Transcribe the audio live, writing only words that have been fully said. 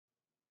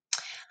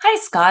Hi,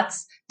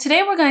 Scots.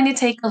 Today we're going to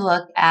take a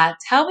look at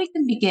how we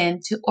can begin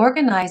to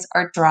organize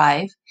our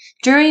drive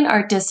during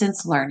our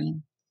distance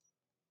learning.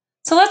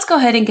 So let's go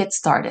ahead and get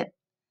started.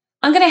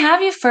 I'm going to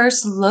have you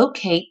first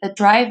locate the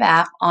Drive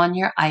app on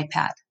your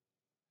iPad.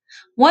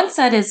 Once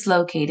that is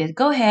located,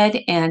 go ahead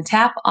and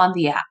tap on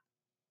the app.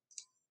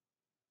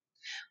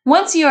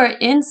 Once you are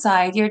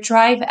inside your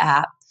Drive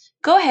app,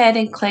 go ahead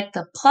and click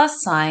the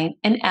plus sign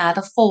and add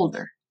a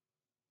folder.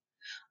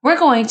 We're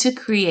going to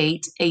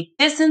create a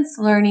distance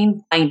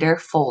learning binder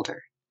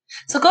folder.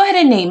 So go ahead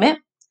and name it.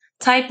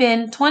 Type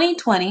in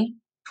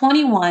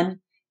 2020-21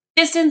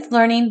 Distance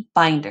Learning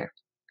Binder.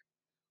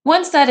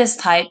 Once that is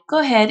typed, go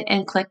ahead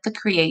and click the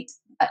Create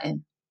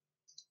button.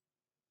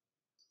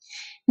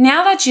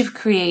 Now that you've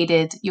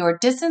created your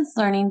Distance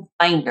Learning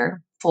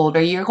Binder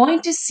folder, you're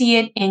going to see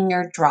it in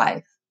your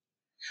drive.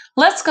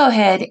 Let's go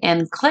ahead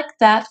and click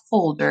that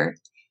folder,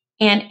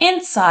 and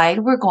inside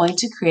we're going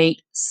to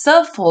create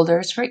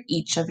subfolders for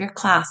each of your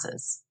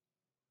classes.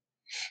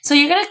 So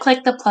you're going to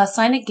click the plus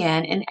sign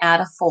again and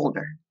add a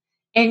folder.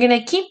 And you're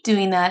going to keep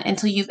doing that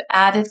until you've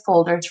added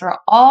folders for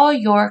all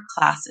your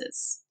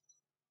classes.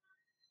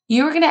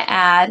 You're going to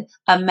add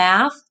a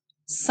math,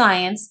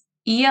 science,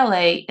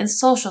 ELA, and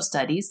social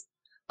studies,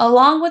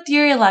 along with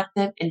your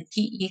elective and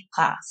PE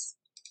class.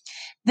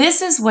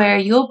 This is where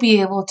you'll be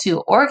able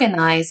to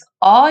organize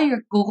all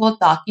your Google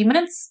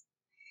documents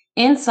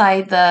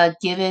inside the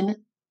given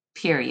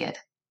period.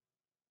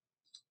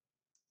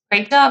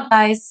 Great job,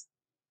 guys!